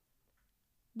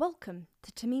Welcome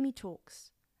to Tamimi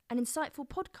Talks, an insightful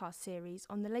podcast series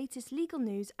on the latest legal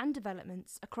news and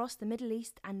developments across the Middle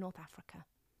East and North Africa.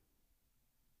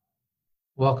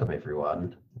 Welcome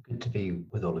everyone. Good to be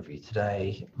with all of you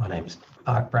today. My name is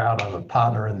Mark Brown. I'm a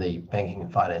partner in the banking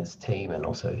and finance team and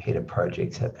also head of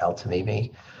projects at Al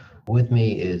Tamimi. With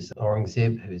me is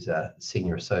Aurangzeb, who's a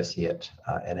senior associate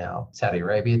in our Saudi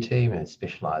Arabia team and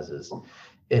specializes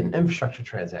in infrastructure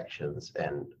transactions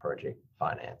and project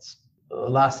finance. The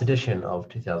last edition of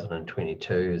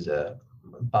 2022 is a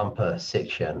bumper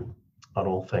section on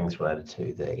all things related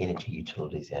to the energy,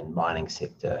 utilities and mining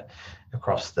sector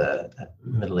across the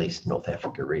Middle East, North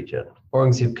Africa region.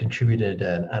 Aurangzeb contributed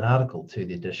an article to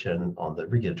the edition on the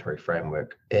regulatory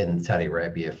framework in Saudi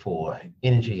Arabia for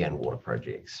energy and water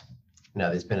projects. Now,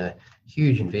 there's been a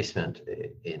huge investment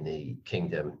in the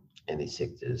kingdom in these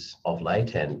sectors of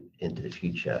late and into the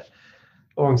future.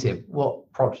 Aurangzeb, what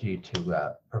prompted you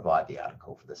to provide the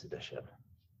article for this edition?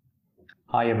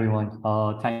 Hi, everyone.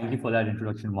 Thank you for that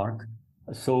introduction, Mark.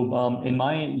 So in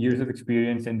my years of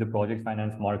experience in the project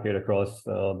finance market across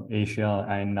Asia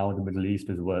and now the Middle East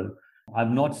as well,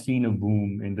 I've not seen a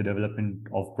boom in the development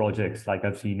of projects like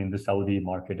I've seen in the Saudi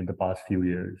market in the past few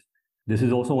years. This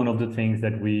is also one of the things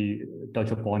that we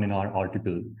touch upon in our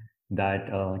article, that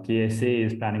KSA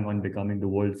is planning on becoming the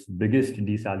world's biggest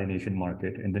desalination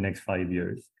market in the next 5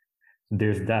 years.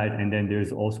 There's that, and then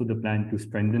there's also the plan to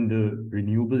strengthen the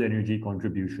renewable energy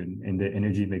contribution in the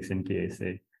energy mix in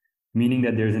KSA, meaning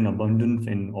that there's an abundance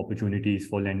in opportunities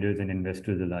for lenders and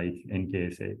investors alike in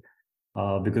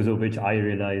KSA, because of which I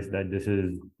realized that this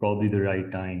is probably the right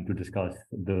time to discuss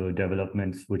the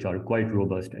developments, which are quite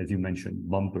robust, as you mentioned,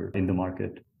 bumper in the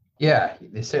market. Yeah,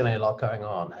 there's certainly a lot going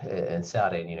on in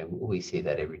Saudi, and we see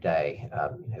that every day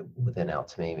within Al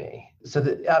Tamimi. So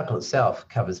the article itself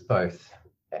covers both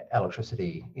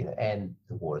electricity and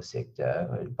the water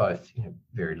sector, both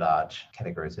very large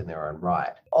categories in their own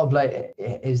right. Of late,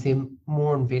 is there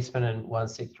more investment in one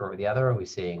sector or the other? Are we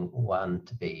seeing one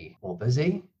to be more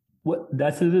busy? Well,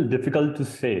 that's a little difficult to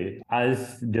say,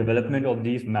 as development of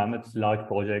these mammoth large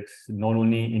projects not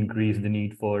only increase the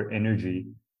need for energy,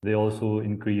 they also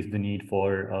increase the need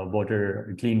for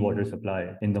clean water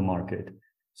supply in the market.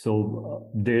 So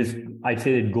I'd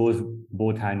say it goes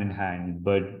both hand in hand.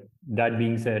 But that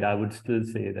being said, I would still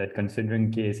say that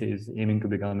considering KSA is aiming to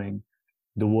becoming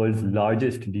the world's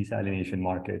largest desalination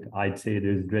market, I'd say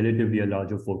there's relatively a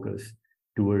larger focus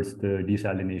towards the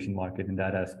desalination market in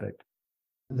that aspect.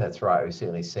 That's right. We've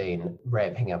certainly seen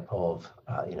ramping up of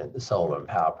the solar and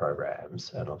power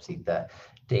programs, and obviously the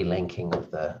delinking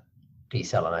of the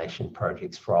desalination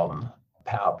projects from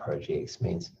power projects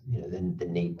means the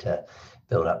need to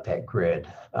build up that grid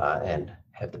and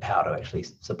have the power to actually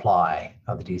supply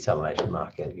the desalination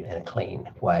market in a clean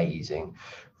way using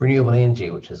renewable energy,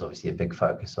 which is obviously a big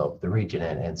focus of the region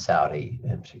and Saudi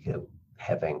in particular,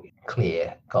 having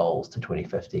clear goals to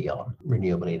 2050 on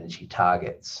renewable energy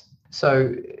targets.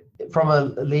 So from a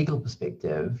legal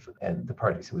perspective and the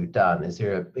projects that we've done, is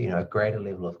there a greater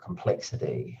level of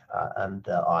complexity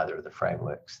under either of the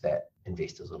frameworks that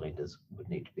investors or lenders would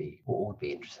need to be or would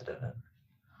be interested in?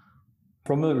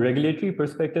 From a regulatory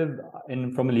perspective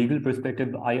and from a legal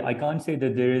perspective, I can't say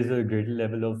that there is a greater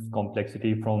level of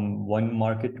complexity from one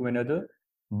market to another.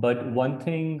 But one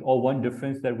thing or one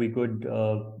difference that we could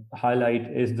highlight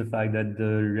is the fact that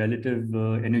the relative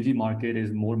energy market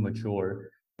is more mature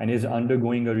and is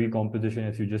undergoing a recomposition,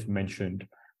 as you just mentioned,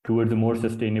 towards a more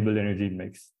sustainable energy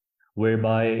mix,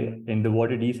 whereby in the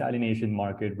water desalination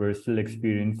market, we're still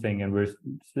experiencing and we're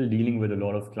still dealing with a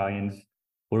lot of clients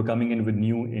who are coming in with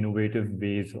new innovative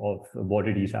ways of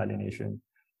water desalination.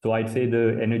 So I'd say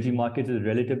the energy market is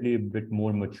relatively a bit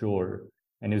more mature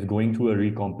and is going through a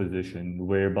recomposition,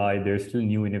 whereby there's still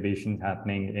new innovations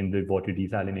happening in the water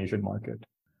desalination market.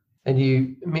 And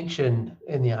you mentioned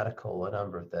in the article a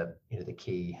number of the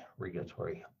key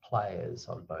regulatory players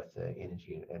on both the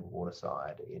energy and water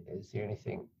side. Is there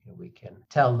anything we can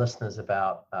tell listeners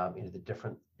about the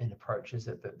different approaches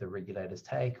that the regulators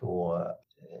take, or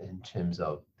in terms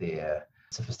of their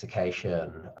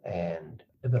sophistication and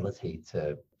ability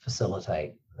to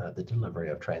facilitate the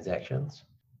delivery of transactions?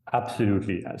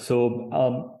 Absolutely.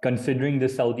 So considering the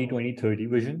Saudi 2030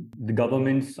 vision, the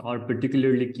governments are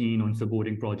particularly keen on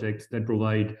supporting projects that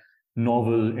provide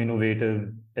novel,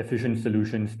 innovative, efficient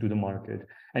solutions to the market.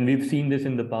 And we've seen this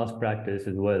in the past practice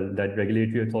as well, that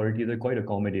regulatory authorities are quite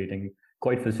accommodating,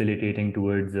 quite facilitating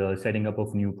towards setting up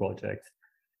of new projects.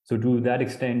 So to that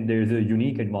extent, there's a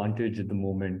unique advantage at the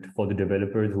moment for the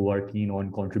developers who are keen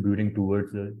on contributing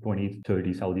towards the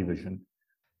 2030 Saudi vision.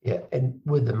 Yeah, and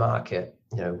with the market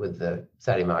with the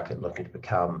Saudi market looking to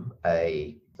become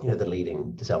the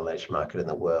leading desalination market in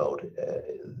the world,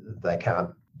 they can't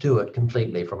do it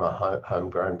completely from a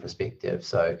homegrown perspective.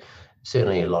 So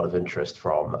certainly a lot of interest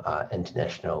from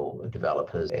international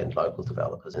developers and local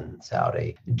developers in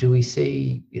Saudi. Do we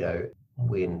see,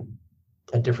 when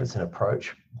a difference in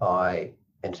approach by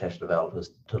international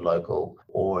developers to local,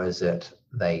 or is it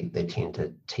they tend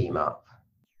to team up?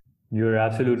 You're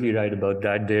absolutely right about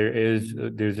that.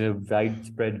 There's a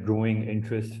widespread growing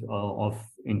interest of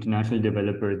international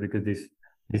developers because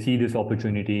they see this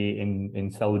opportunity in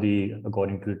Saudi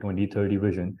according to the 2030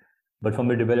 vision. But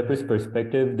from a developer's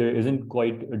perspective, there isn't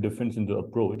quite a difference in the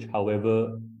approach.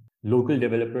 However, local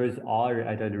developers are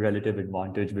at a relative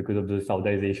advantage because of the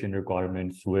Saudization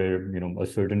requirements, where a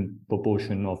certain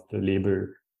proportion of the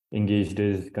labor engaged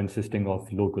is consisting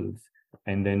of locals.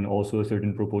 And then also a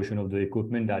certain proportion of the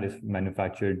equipment that is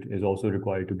manufactured is also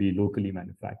required to be locally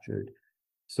manufactured.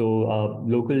 So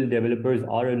local developers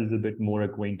are a little bit more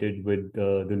acquainted with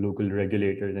the local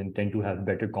regulators and tend to have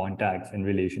better contacts and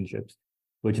relationships,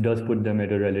 which does put them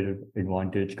at a relative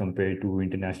advantage compared to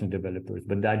international developers.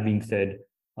 But that being said,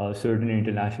 certain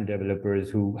international developers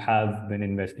who have been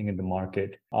investing in the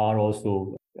market are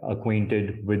also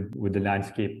acquainted with the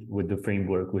landscape, with the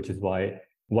framework, which is why,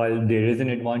 while there is an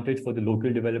advantage for the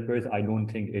local developers, I don't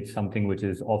think it's something which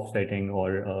is offsetting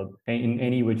or in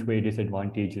any which way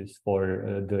disadvantageous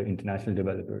for the international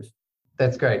developers.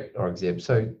 That's great, Aurangzeb.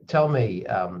 So tell me,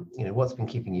 what's been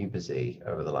keeping you busy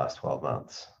over the last 12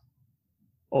 months?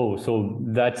 Oh, so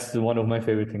that's one of my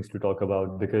favorite things to talk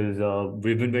about because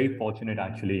we've been very fortunate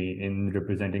actually in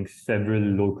representing several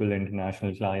local and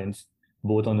international clients,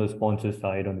 both on the sponsor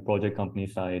side, on the project company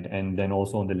side, and then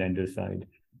also on the lender side.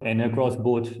 And across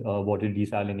both water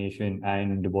desalination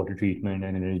and water treatment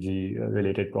and energy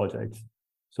related projects.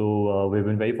 So we've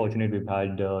been very fortunate. We've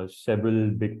had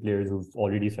several big players who've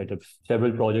already set up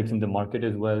several projects in the market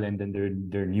as well. And then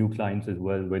there are new clients as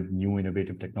well with new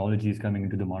innovative technologies coming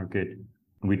into the market.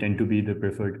 We tend to be the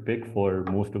preferred pick for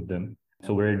most of them.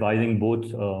 So we're advising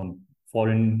both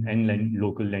foreign and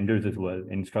local lenders as well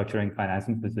in structuring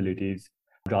financing facilities,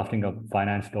 drafting up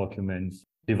finance documents,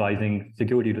 devising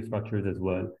security structures as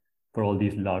well for all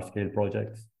these large-scale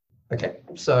projects. Okay,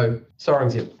 so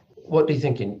Aurangzeb, what do you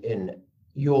think in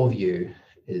your view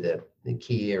is the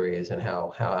key areas and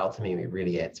how Altamimi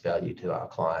really adds value to our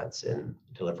clients in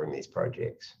delivering these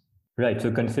projects? Right.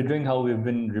 So considering how we've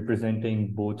been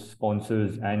representing both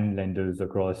sponsors and lenders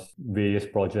across various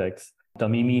projects,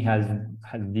 Tamimi has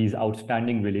these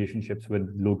outstanding relationships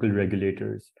with local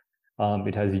regulators.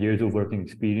 It has years of working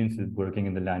experience working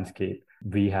in the landscape.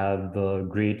 We have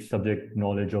great subject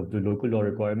knowledge of the local law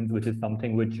requirements, which is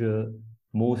something which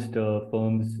most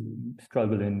firms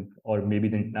struggle in, or maybe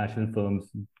the international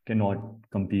firms cannot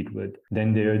compete with.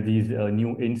 Then there are these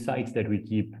new insights that we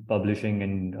keep publishing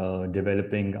and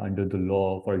developing under the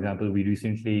law. For example, we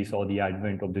recently saw the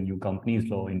advent of the new companies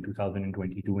law in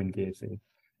 2022 in KSA.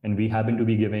 And we happen to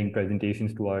be giving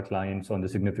presentations to our clients on the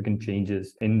significant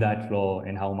changes in that law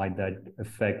and how might that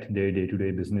affect their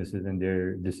day-to-day businesses and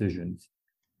their decisions.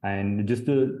 And just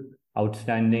the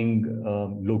outstanding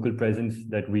local presence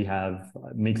that we have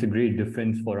makes a great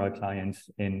difference for our clients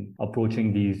in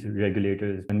approaching these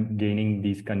regulators and gaining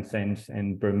these consents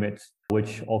and permits,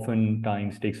 which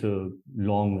oftentimes takes a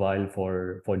long while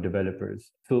for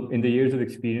developers. So in the years of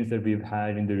experience that we've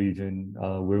had in the region,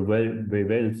 we're very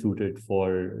well suited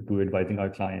to advising our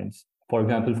clients. For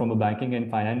example, from a banking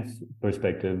and finance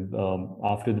perspective,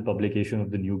 after the publication of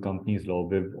the new companies law,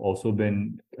 we've also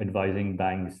been advising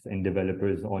banks and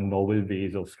developers on novel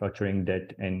ways of structuring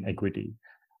debt and equity.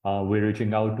 We're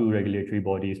reaching out to regulatory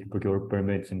bodies to procure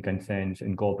permits and consents,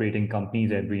 incorporating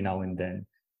companies every now and then.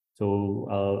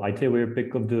 So I'd say we're a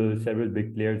pick of the several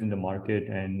big players in the market,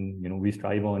 and we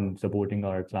strive on supporting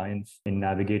our clients in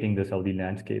navigating the Saudi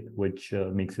landscape, which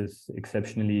makes us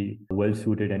exceptionally well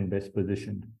suited and best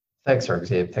positioned. Thanks,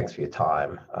 Aurangzeb. Thanks for your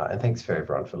time. And thanks for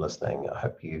everyone for listening. I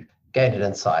hope you gained an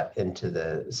insight into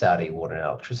the Saudi water and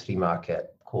electricity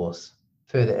market. Of course,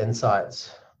 further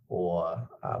insights or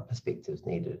perspectives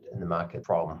needed in the market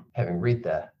from having read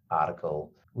the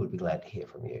article, we'd be glad to hear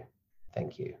from you.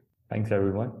 Thank you. Thanks,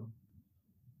 everyone.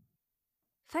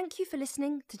 Thank you for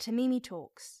listening to Tamimi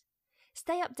Talks.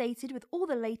 Stay updated with all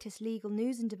the latest legal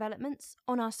news and developments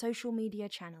on our social media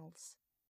channels.